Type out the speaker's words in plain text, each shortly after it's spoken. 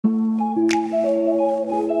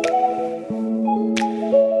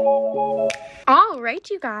Alright,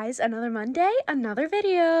 you guys, another Monday, another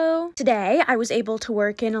video. Today, I was able to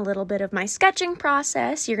work in a little bit of my sketching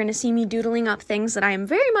process. You're gonna see me doodling up things that I am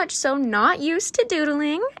very much so not used to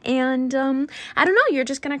doodling. And, I don't know, you're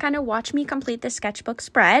just gonna kind of watch me complete the sketchbook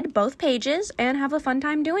spread, both pages, and have a fun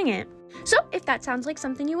time doing it. So, if that sounds like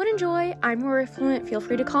something you would enjoy, I'm Rory Fluent. Feel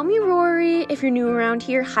free to call me Rory. If you're new around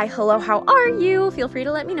here, hi, hello, how are you? Feel free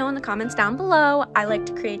to let me know in the comments down below. I like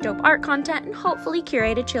to create dope art content and hopefully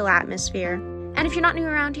curate a chill atmosphere. And if you're not new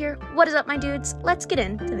around here, what is up, my dudes? Let's get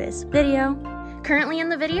into this video. Currently in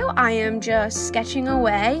the video, I am just sketching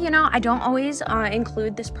away. You know, I don't always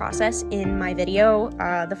include this process in my video,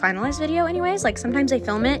 the finalized video anyways. Like, sometimes I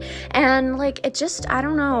film it, and like, it just, I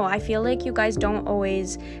don't know. I feel like you guys don't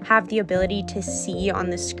always have the ability to see on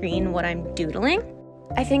the screen what I'm doodling.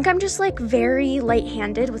 I think I'm just like very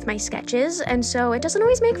light-handed with my sketches, and so it doesn't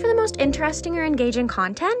always make for the most interesting or engaging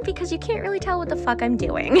content because you can't really tell what the fuck I'm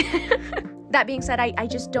doing. That being said, I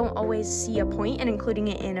just don't always see a point in including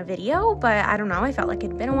it in a video, but I don't know, I felt like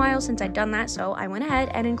it'd been a while since I'd done that, so I went ahead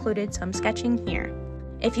and included some sketching here.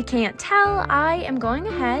 If you can't tell, I am going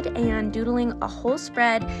ahead and doodling a whole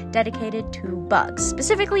spread dedicated to bugs,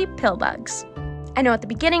 specifically pill bugs. I know at the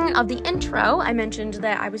beginning of the intro, I mentioned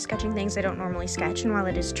that I was sketching things I don't normally sketch, and while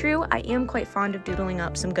it is true, I am quite fond of doodling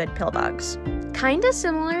up some good pill bugs. Kinda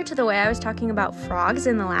similar to the way I was talking about frogs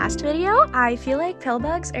in the last video, I feel like pill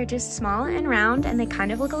bugs are just small and round, and they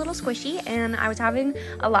kind of look a little squishy, and I was having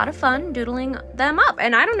a lot of fun doodling them up,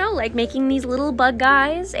 and I don't know, like making these little bug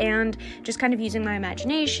guys, and just kind of using my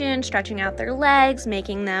imagination, stretching out their legs,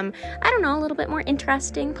 making them, I don't know, a little bit more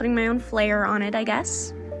interesting, putting my own flair on it, I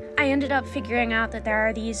guess. I ended up figuring out that there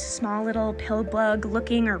are these small little pill bug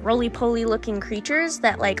looking or roly-poly looking creatures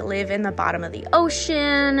that like live in the bottom of the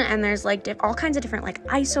ocean, and there's like all kinds of different like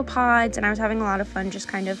isopods, and I was having a lot of fun just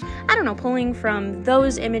kind of, I don't know, pulling from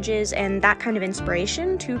those images and that kind of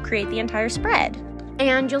inspiration to create the entire spread.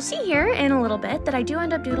 And you'll see here in a little bit that I do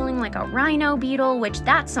end up doodling like a rhino beetle, which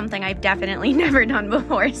that's something I've definitely never done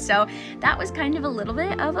before, so that was kind of a little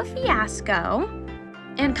bit of a fiasco.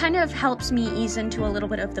 And kind of helps me ease into a little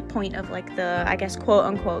bit of the point of like the, I guess,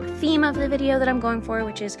 quote-unquote theme of the video that I'm going for,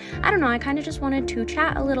 which is, I don't know, I kind of just wanted to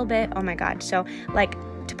chat a little bit. Oh my god, so like,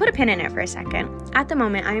 to put a pin in it for a second, at the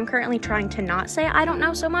moment I am currently trying to not say I don't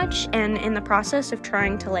know so much, and in the process of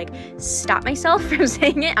trying to like stop myself from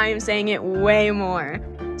saying it, I am saying it way more.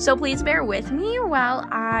 So please bear with me while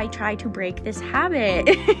I try to break this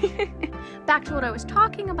habit. Back to what I was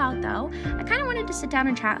talking about though, I kind of wanted to sit down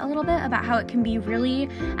and chat a little bit about how it can be really,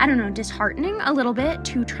 I don't know, disheartening a little bit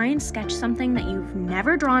to try and sketch something that you've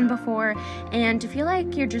never drawn before and to feel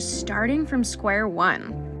like you're just starting from square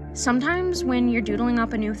one. Sometimes when you're doodling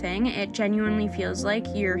up a new thing, it genuinely feels like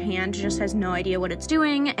your hand just has no idea what it's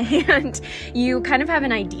doing, and you kind of have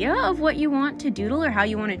an idea of what you want to doodle or how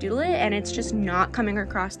you want to doodle it, and it's just not coming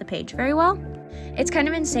across the page very well. It's kind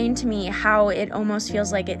of insane to me how it almost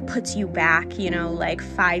feels like it puts you back, you know, like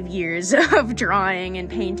 5 years of drawing and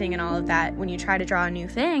painting and all of that when you try to draw a new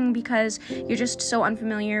thing, because you're just so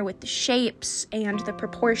unfamiliar with the shapes and the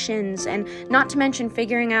proportions, and not to mention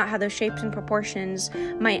figuring out how those shapes and proportions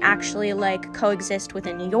might actually like coexist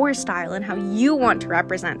within your style and how you want to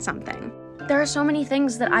represent something. There are so many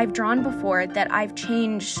things that I've drawn before that I've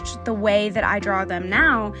changed the way that I draw them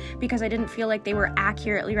now because I didn't feel like they were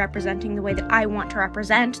accurately representing the way that I want to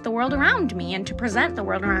represent the world around me and to present the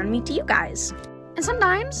world around me to you guys. And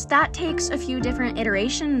sometimes that takes a few different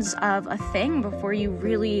iterations of a thing before you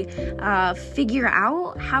really figure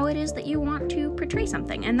out how it is that you want to portray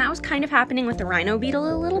something. And that was kind of happening with the rhino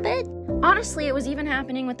beetle a little bit. Honestly, it was even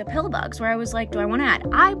happening with the pill bugs, where I was like, do I want to add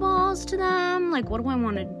eyeballs to them? Like, what do I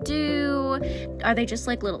want to do? Are they just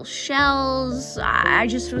like little shells? I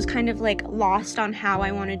just was kind of like lost on how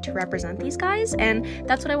I wanted to represent these guys, and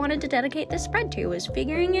that's what I wanted to dedicate this spread to, was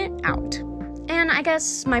figuring it out. And I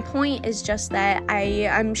guess my point is just that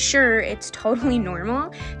I'm sure it's totally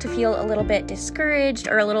normal to feel a little bit discouraged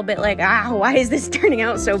or a little bit like, why is this turning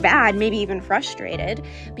out so bad? Maybe even frustrated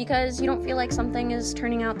because you don't feel like something is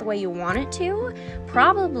turning out the way you want it to.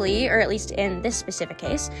 Probably, or at least in this specific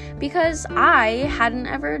case, because I hadn't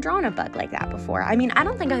ever drawn a bug like that before. I mean, I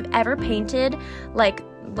don't think I've ever painted like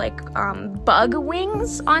bug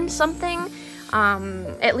wings on something.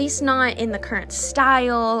 At least not in the current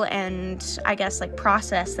style and I guess like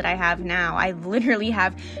process that I have now. I literally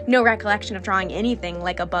have no recollection of drawing anything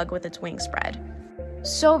like a bug with its wing spread.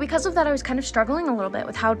 So because of that, I was kind of struggling a little bit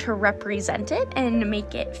with how to represent it and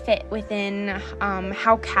make it fit within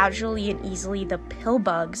how casually and easily the pill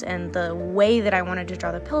bugs and the way that I wanted to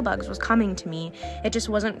draw the pill bugs was coming to me. It just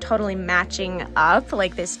wasn't totally matching up.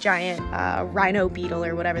 Like this giant rhino beetle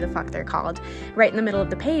or whatever the fuck they're called right in the middle of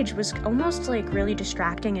the page was almost like really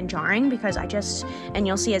distracting and jarring, because and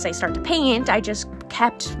you'll see as I start to paint, I just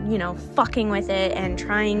kept, fucking with it and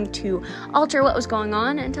trying to alter what was going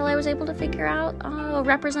on until I was able to figure out a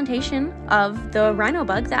representation of the rhino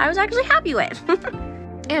bug that I was actually happy with.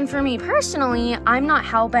 And for me personally, I'm not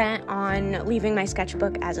hell-bent on leaving my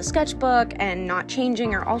sketchbook as a sketchbook and not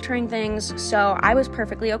changing or altering things, so I was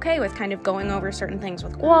perfectly okay with kind of going over certain things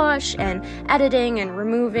with gouache and editing and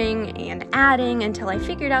removing and adding until I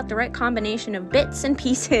figured out the right combination of bits and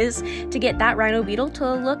pieces to get that rhino beetle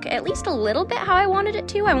to look at least a little bit how I wanted it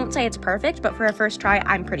to. I won't say it's perfect, but for a first try,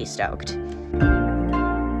 I'm pretty stoked.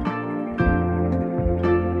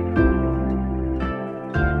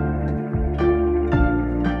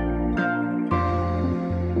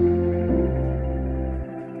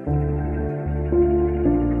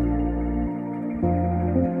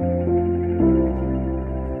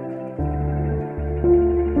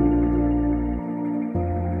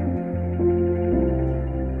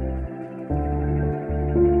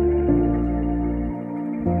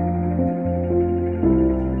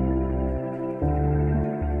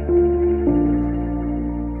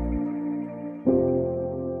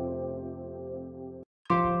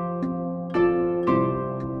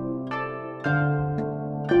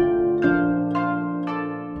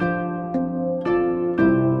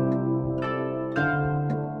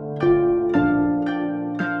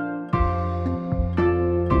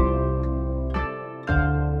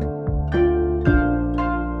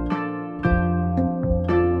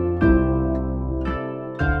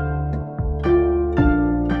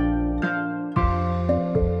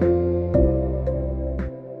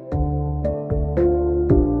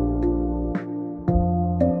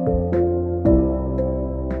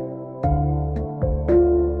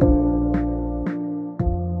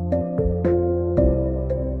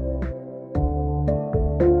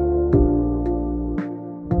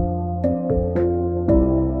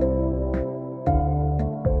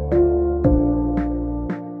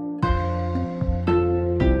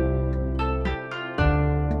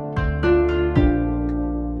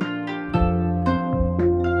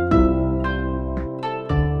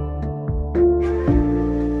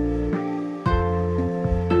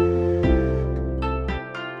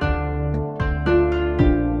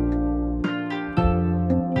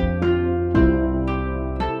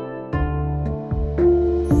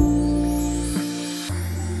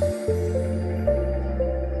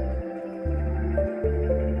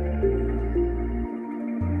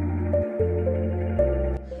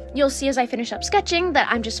 You'll see as I finish up sketching that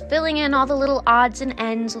I'm just filling in all the little odds and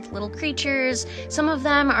ends with little creatures. Some of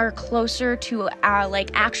them are closer to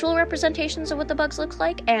like actual representations of what the bugs look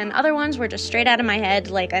like, and other ones were just straight out of my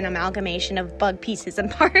head, like an amalgamation of bug pieces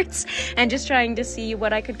and parts, and just trying to see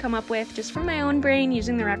what I could come up with just from my own brain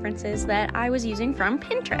using the references that I was using from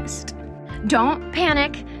Pinterest. Don't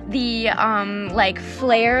panic. The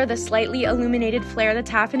flare, the slightly illuminated flare that's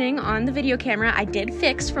happening on the video camera, I did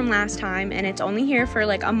fix from last time, and it's only here for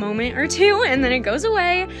like a moment or two and then it goes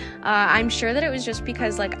away. I'm sure that it was just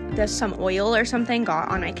because like there's some oil or something got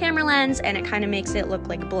on my camera lens and it kind of makes it look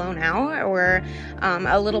like blown out or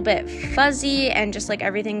a little bit fuzzy, and just like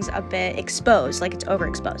everything's a bit exposed, like it's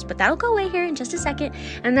overexposed. But that'll go away here in just a second,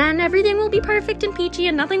 and then everything will be perfect and peachy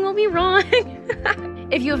and nothing will be wrong.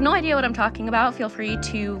 If you have no idea what I'm talking about, feel free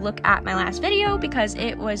to look at my last video, because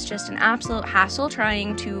it was just an absolute hassle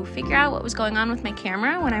trying to figure out what was going on with my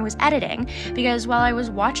camera when I was editing, because while I was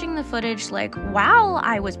watching the footage, like while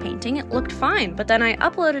I was painting, it looked fine, but then I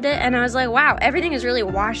uploaded it and I was like, wow, everything is really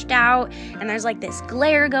washed out and there's like this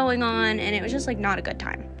glare going on, and it was just like not a good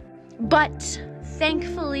time. But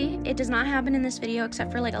thankfully, it does not happen in this video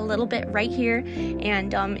except for like a little bit right here,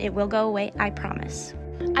 and it will go away, I promise.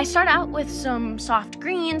 I start out with some soft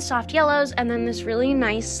greens, soft yellows, and then this really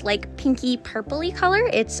nice, like, pinky purpley color.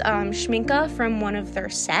 It's Schminke from one of their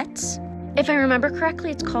sets. If I remember correctly,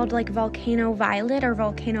 it's called like Volcano Violet or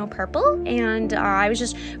Volcano Purple, and I was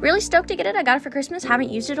just really stoked to get it. I got it for Christmas,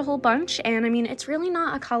 haven't used it a whole bunch, and I mean, it's really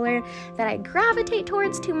not a color that I gravitate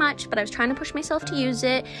towards too much, but I was trying to push myself to use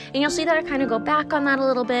it, and you'll see that I kind of go back on that a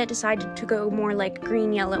little bit, decided to go more like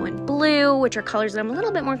green, yellow, and blue, which are colors that I'm a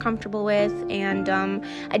little bit more comfortable with, and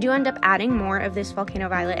I do end up adding more of this Volcano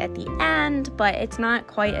Violet at the end, but it's not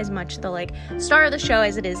quite as much the like star of the show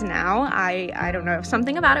as it is now. I don't know, if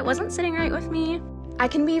something about it wasn't sitting right with me. I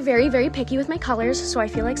can be very, very picky with my colors, so I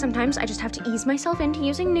feel like sometimes I just have to ease myself into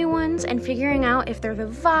using new ones and figuring out if they're the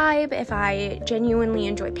vibe, if I genuinely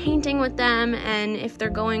enjoy painting with them, and if they're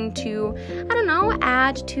going to, I don't know,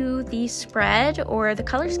 add to the spread or the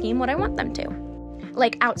color scheme what I want them to.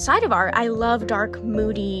 Like outside of art, I love dark,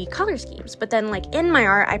 moody color schemes, but then like in my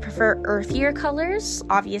art, I prefer earthier colors,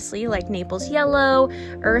 obviously, like Naples yellow,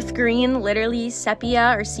 earth green, literally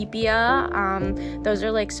sepia or sepia. Those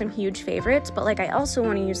are like some huge favorites, but like I also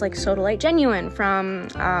want to use like Sodalite Genuine from,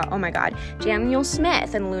 oh my god, Daniel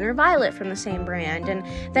Smith, and Lunar Violet from the same brand. And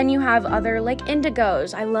then you have other like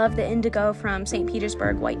indigos. I love the indigo from St.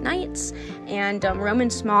 Petersburg White Knights, and Roman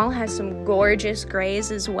Small has some gorgeous grays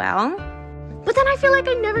as well. But then I feel like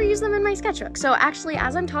I never use them in my sketchbook. So actually,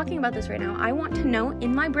 as I'm talking about this right now, I want to know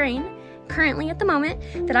in my brain, currently at the moment,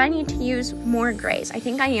 that I need to use more grays. I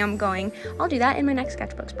think I am going, I'll do that in my next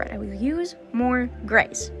sketchbook spread. I will use more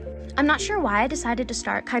grays. I'm not sure why I decided to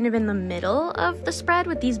start kind of in the middle of the spread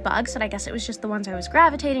with these bugs, but I guess it was just the ones I was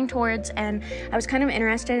gravitating towards, and I was kind of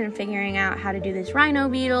interested in figuring out how to do this rhino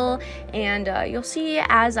beetle, and you'll see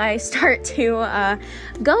as I start to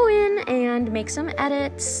go in and make some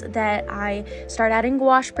edits that I start adding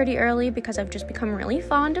gouache pretty early because I've just become really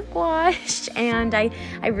fond of gouache, and I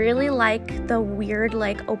really like the weird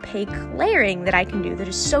like opaque layering that I can do that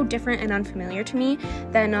is so different and unfamiliar to me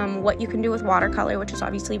than what you can do with watercolor, which is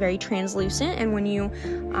obviously very translucent. And when you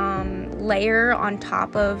layer on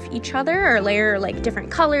top of each other, or layer like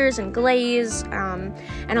different colors and glaze,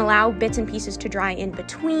 and allow bits and pieces to dry in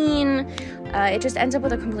between, it just ends up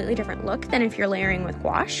with a completely different look than if you're layering with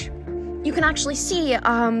gouache. You can actually see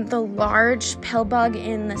the large pill bug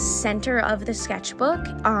in the center of the sketchbook.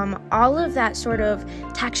 All of that sort of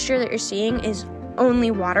texture that you're seeing is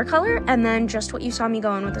only watercolor, and then just what you saw me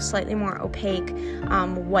going with a slightly more opaque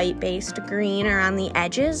white-based green around the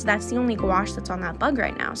edges, that's the only gouache that's on that bug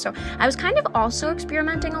right now. So I was kind of also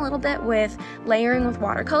experimenting a little bit with layering with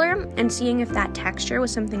watercolor and seeing if that texture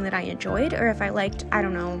was something that I enjoyed, or if I liked, I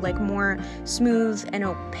don't know, like more smooth and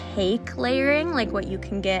opaque layering like what you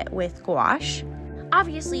can get with gouache.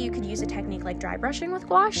 Obviously, you could use a technique like dry brushing with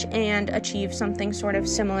gouache and achieve something sort of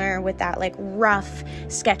similar with that like rough,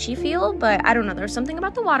 sketchy feel, but I don't know, there's something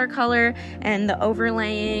about the watercolor and the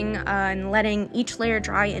overlaying and letting each layer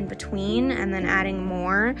dry in between and then adding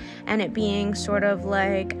more, and it being sort of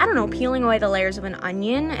like, I don't know, peeling away the layers of an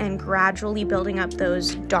onion and gradually building up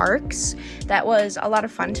those darks. That was a lot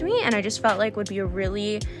of fun to me, and I just felt like would be a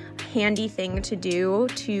really handy thing to do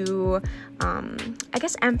to I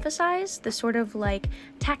guess emphasize the sort of like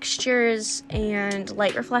textures and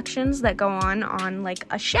light reflections that go on like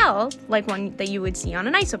a shell, like one that you would see on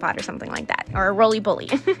an isopod or something like that, or a roly-poly.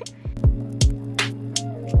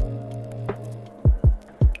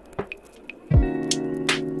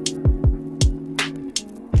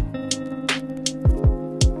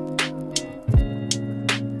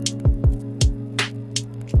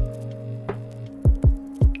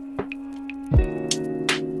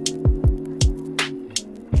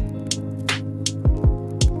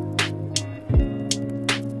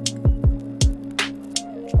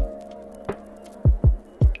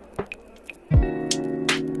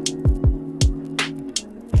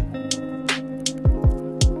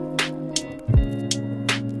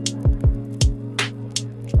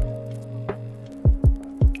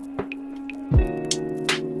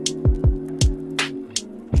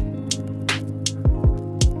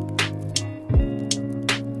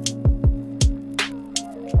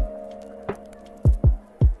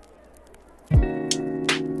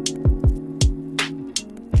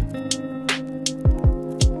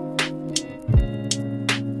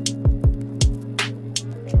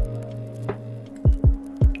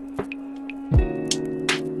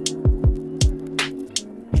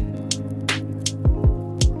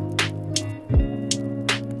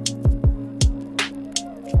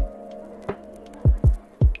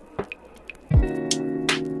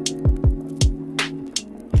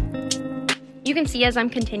 You can see as I'm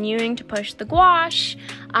continuing to push the gouache,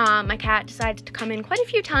 my cat decided to come in quite a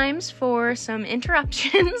few times for some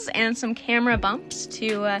interruptions and some camera bumps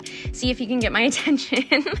to see if he can get my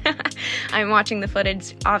attention. I'm watching the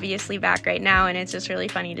footage obviously back right now, and it's just really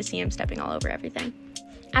funny to see him stepping all over everything.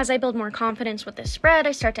 As I build more confidence with this spread,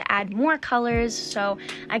 I start to add more colors, so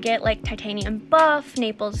I get like titanium buff,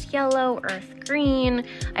 Naples yellow, earth green.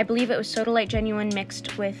 I believe it was Sodalite Genuine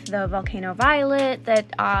mixed with the volcano violet that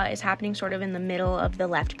is happening sort of in the middle of the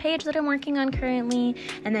left page that I'm working on currently.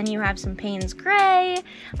 And then you have some Payne's gray,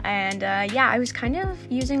 and yeah, I was kind of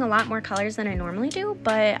using a lot more colors than I normally do,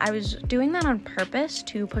 but I was doing that on purpose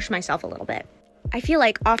to push myself a little bit. I feel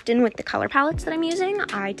like often with the color palettes that I'm using,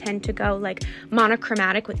 I tend to go like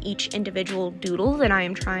monochromatic with each individual doodle that I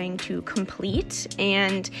am trying to complete.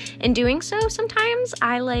 And in doing so, sometimes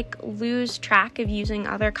I like lose track of using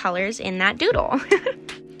other colors in that doodle.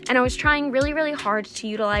 And I was trying really, really hard to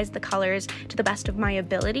utilize the colors to the best of my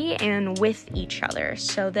ability and with each other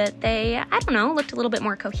so that they, I don't know, looked a little bit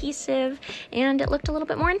more cohesive and it looked a little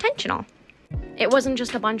bit more intentional. It wasn't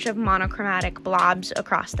just a bunch of monochromatic blobs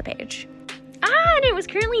across the page. And it was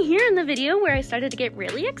currently here in the video where I started to get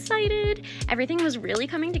really excited. Everything was really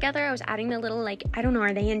coming together. I was adding the little, like, I don't know,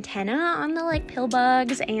 are they antenna on the, like, pill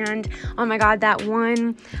bugs? And, oh my god, that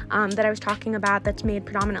one that I was talking about that's made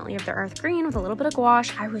predominantly of the earth green with a little bit of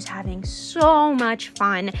gouache. I was having so much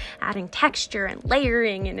fun adding texture and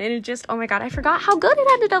layering, and it just, oh my god, I forgot how good it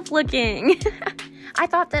ended up looking. I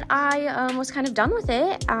thought that I was kind of done with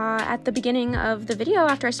it at the beginning of the video.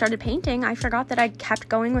 After I started painting, I forgot that I kept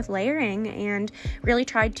going with layering and really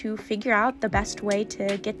tried to figure out the best way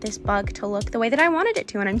to get this bug to look the way that I wanted it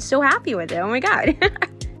to, and I'm so happy with it. Oh my god.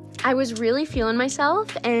 I was really feeling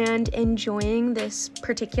myself and enjoying this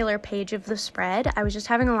particular page of the spread. I was just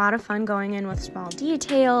having a lot of fun going in with small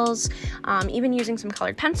details, even using some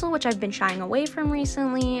colored pencil, which I've been shying away from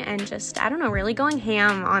recently, and just, I don't know, really going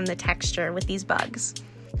ham on the texture with these bugs.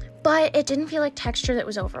 But it didn't feel like texture that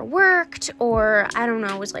was overworked or, I don't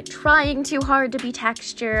know, was like trying too hard to be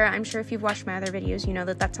texture. I'm sure if you've watched my other videos, you know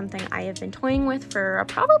that that's something I have been toying with for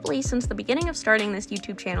probably since the beginning of starting this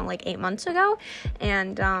YouTube channel like 8 months ago.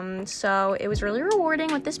 And so it was really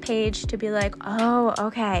rewarding with this page to be like, oh,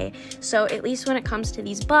 okay. So at least when it comes to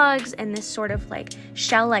these bugs and this sort of like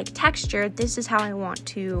shell-like texture, this is how I want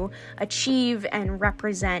to achieve and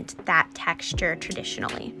represent that texture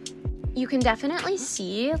traditionally. You can definitely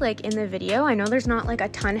see, like, in the video, I know there's not, like, a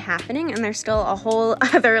ton happening, and there's still a whole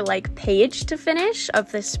other, like, page to finish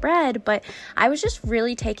of this spread, but I was just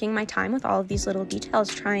really taking my time with all of these little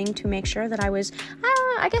details, trying to make sure that I was,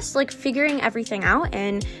 I guess, like, figuring everything out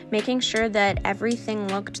and making sure that everything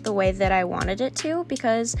looked the way that I wanted it to,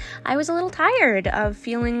 because I was a little tired of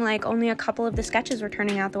feeling like only a couple of the sketches were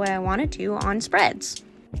turning out the way I wanted to on spreads.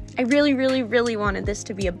 I really, really, really wanted this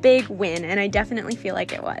to be a big win, and I definitely feel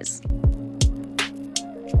like it was.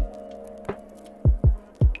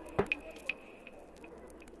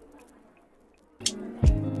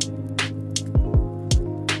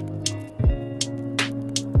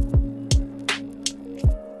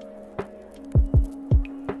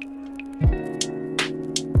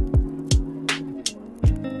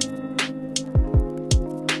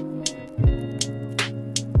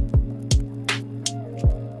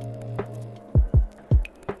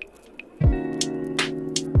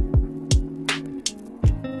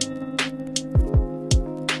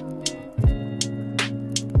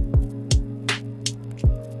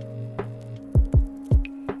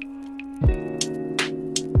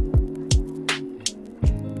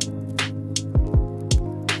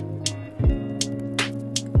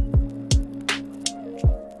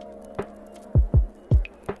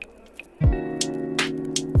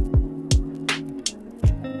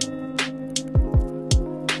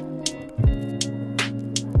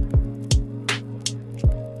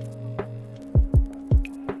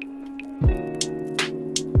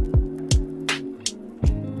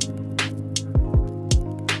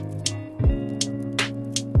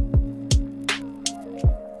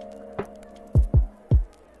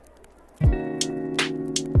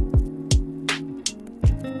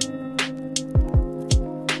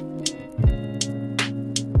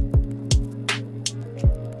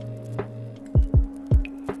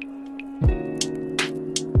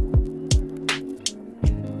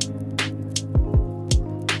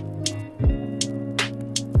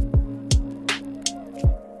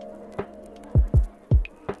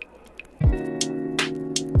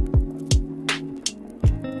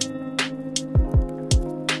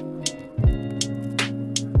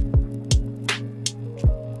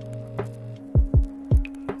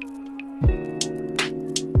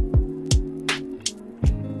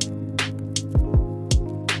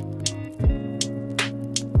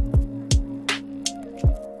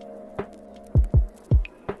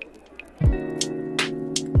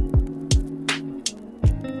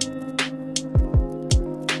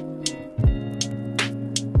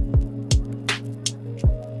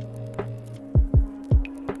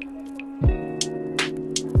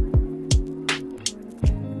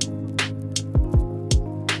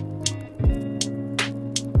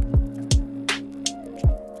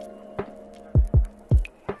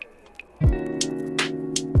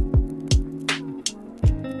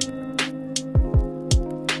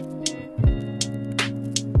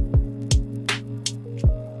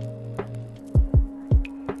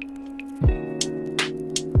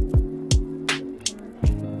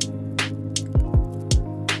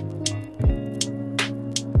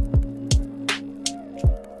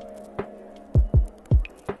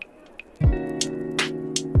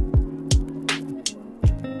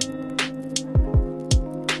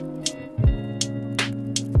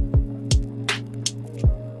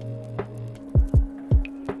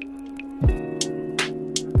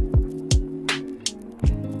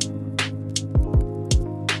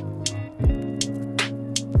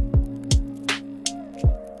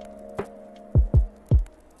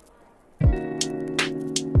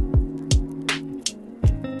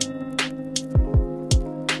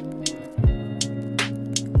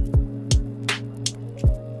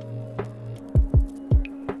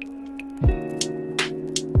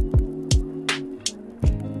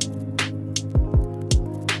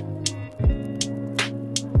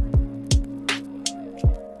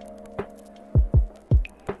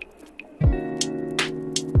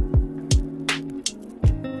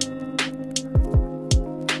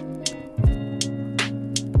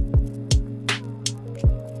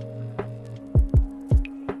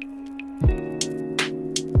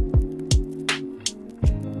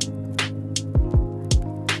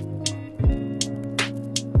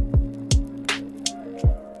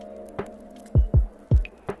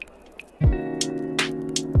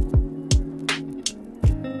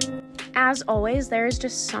 as always, there's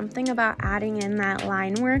just something about adding in that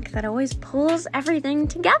line work that always pulls everything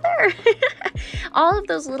together. All of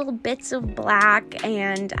those little bits of black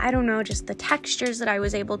and, I don't know, just the textures that I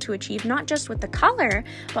was able to achieve, not just with the color,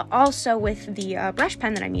 but also with the brush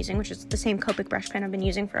pen that I'm using, which is the same Copic brush pen I've been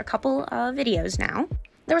using for a couple of videos now.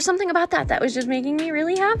 There was something about that was just making me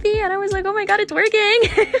really happy, and I was like, oh my god, it's working!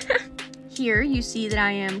 Here you see that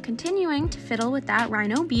I am continuing to fiddle with that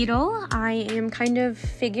rhino beetle. I am kind of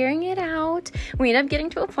figuring it out. We end up getting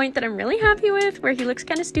to a point that I'm really happy with, where he looks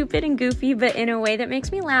kind of stupid and goofy, but in a way that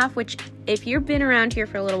makes me laugh, which if you've been around here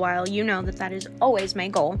for a little while, you know that that is always my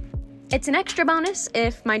goal. It's an extra bonus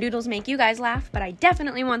if my doodles make you guys laugh, but I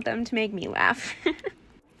definitely want them to make me laugh.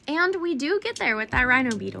 And we do get there with that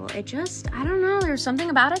rhino beetle. It just, I don't know, there's something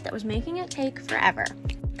about it that was making it take forever.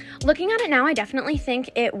 Looking at it now, I definitely think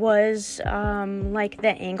it was like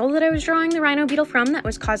the angle that I was drawing the rhino beetle from that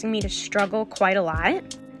was causing me to struggle quite a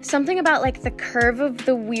lot. Something about like the curve of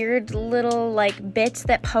the weird little like bits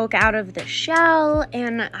that poke out of the shell,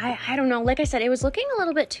 and I don't know, like I said, it was looking a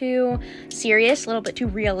little bit too serious, a little bit too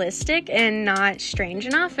realistic and not strange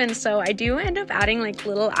enough, and so I do end up adding like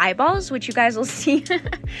little eyeballs, which you guys will see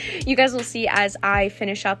you guys will see as I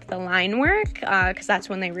finish up the line work, because that's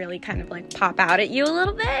when they really kind of like pop out at you a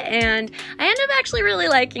little bit, and I end up actually really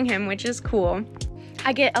liking him, which is cool.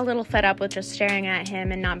 I get a little fed up with just staring at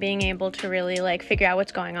him and not being able to really like figure out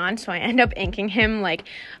what's going on, so I end up inking him like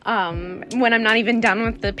when I'm not even done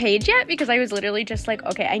with the page yet, because I was literally just like,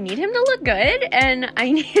 okay, I need him to look good, and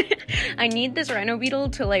I need this rhino beetle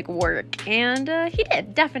to like work, and he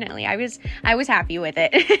did, definitely. I was happy with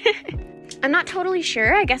it. I'm not totally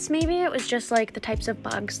sure. I guess maybe it was just like the types of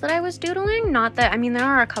bugs that I was doodling. Not that, I mean, there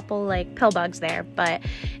are a couple like pill bugs there, but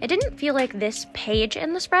it didn't feel like this page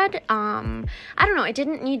in the spread. I don't know, it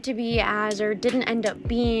didn't need to be as, or didn't end up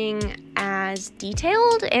being as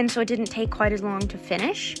detailed, and so it didn't take quite as long to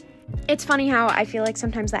finish. It's funny how I feel like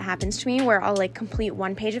sometimes that happens to me, where I'll like complete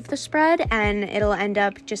one page of the spread and it'll end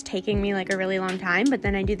up just taking me like a really long time, but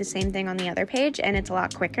then I do the same thing on the other page and it's a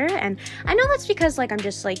lot quicker, and I know that's because like I'm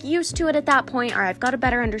just like used to it at that point, or I've got a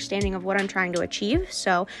better understanding of what I'm trying to achieve,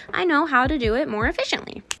 so I know how to do it more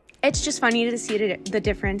efficiently. It's just funny to see the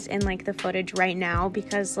difference in like the footage right now,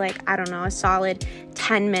 because like, I don't know, a solid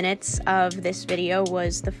 10 minutes of this video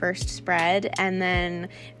was the first spread, and then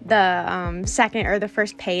the second, or the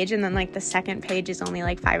first page, and then like the second page is only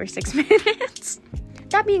like 5 or 6 minutes.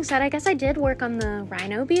 That being said, I guess I did work on the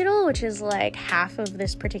rhino beetle, which is like half of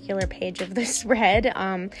this particular page of the spread,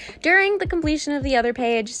 during the completion of the other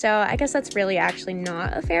page, so I guess that's really actually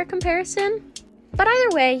not a fair comparison. But either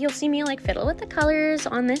way, you'll see me like fiddle with the colors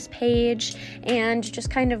on this page and just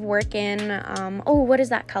kind of work in, oh, what is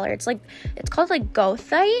that color? It's called like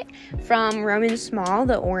Gothite from Roman Small,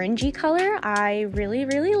 the orangey color. I really,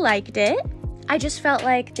 really liked it. I just felt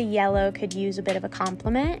like the yellow could use a bit of a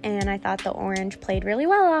compliment, and I thought the orange played really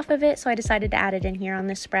well off of it, so I decided to add it in here on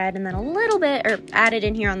this spread, and then a little bit, or add it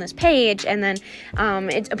in here on this page, and then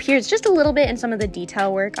it appears just a little bit in some of the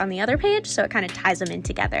detail work on the other page, so it kind of ties them in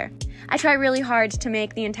together. I try really hard to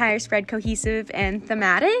make the entire spread cohesive and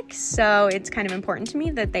thematic, so it's kind of important to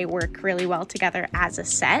me that they work really well together as a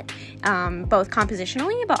set, both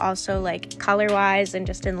compositionally, but also like color-wise and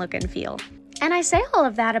just in look and feel. And I say all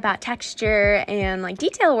of that about texture and like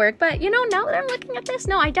detail work, but you know, now that I'm looking at this,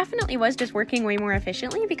 no, I definitely was just working way more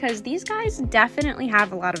efficiently, because these guys definitely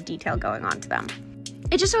have a lot of detail going on to them.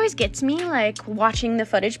 It just always gets me like watching the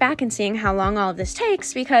footage back and seeing how long all of this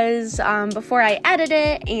takes, because before I edit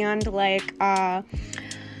it and like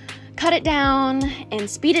cut it down and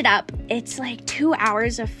speed it up, it's like 2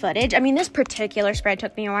 hours of footage. I mean, this particular spread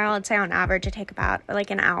took me a while. I'd say on average it take about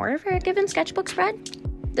like an hour for a given sketchbook spread.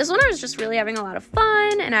 This one I was just really having a lot of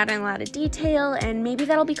fun and adding a lot of detail, and maybe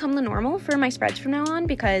that'll become the normal for my spreads from now on,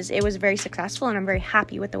 because it was very successful and I'm very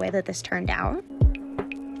happy with the way that this turned out.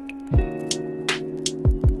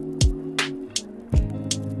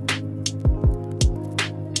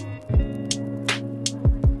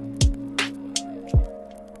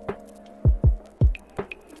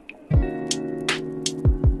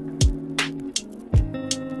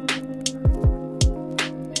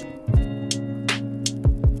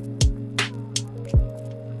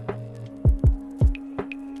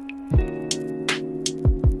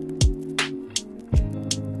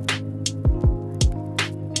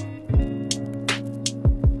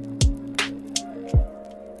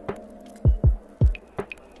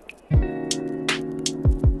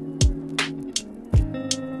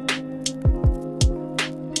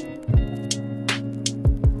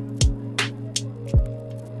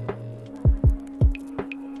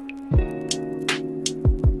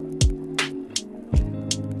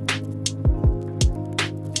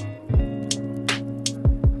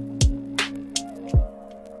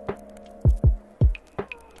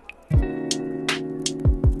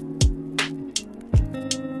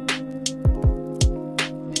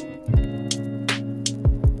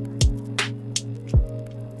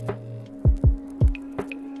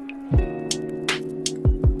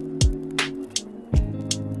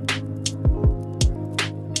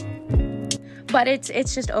 But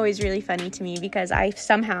it's just always really funny to me because I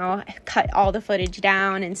somehow cut all the footage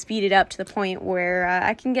down and speed it up to the point where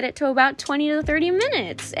I can get it to about 20 to 30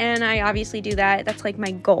 minutes. And I obviously do that. That's like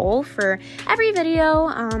my goal for every video,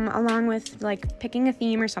 along with like picking a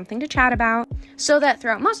theme or something to chat about, so that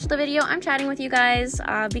throughout most of the video I'm chatting with you guys,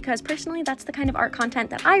 because personally that's the kind of art content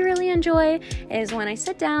that I really enjoy, is when I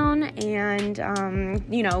sit down and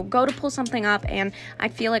go to pull something up and I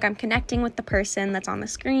feel like I'm connecting with the person that's on the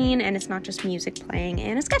screen and it's not just music playing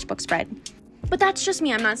in a sketchbook spread. But that's just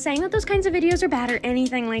me. I'm not saying that those kinds of videos are bad or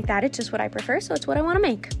anything like that. It's just what I prefer, so it's what I want to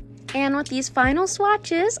make. And with these final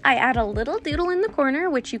swatches, I add a little doodle in the corner,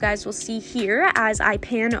 which you guys will see here as I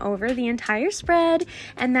pan over the entire spread.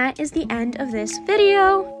 And that is the end of this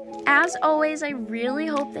video. As always, I really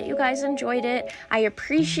hope that you guys enjoyed it. I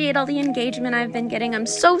appreciate all the engagement I've been getting. I'm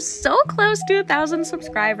so close to 1,000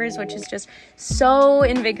 subscribers, which is just so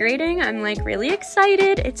invigorating. I'm like really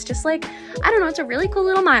excited. It's just like, I don't know, it's a really cool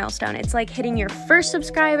little milestone. It's like hitting your first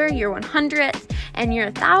subscriber, your 100th, and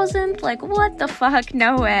your 1,000th. Like, what the fuck?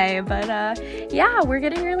 No way. But yeah, we're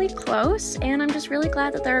getting really close, and I'm just really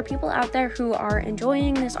glad that there are people out there who are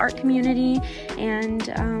enjoying this art community and,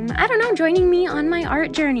 I don't know, joining me on my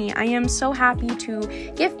art journey. I am so happy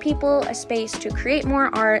to give people a space to create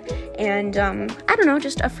more art and, I don't know,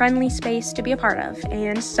 just a friendly space to be a part of.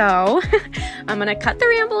 And so I'm gonna cut the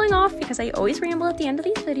rambling off because I always ramble at the end of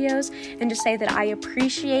these videos and just say that I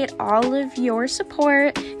appreciate all of your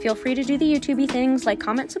support. Feel free to do the YouTubey things like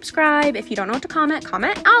comment, subscribe. If you don't know what to comment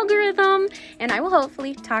algorithm. And I will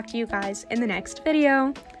hopefully talk to you guys in the next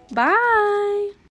video. Bye!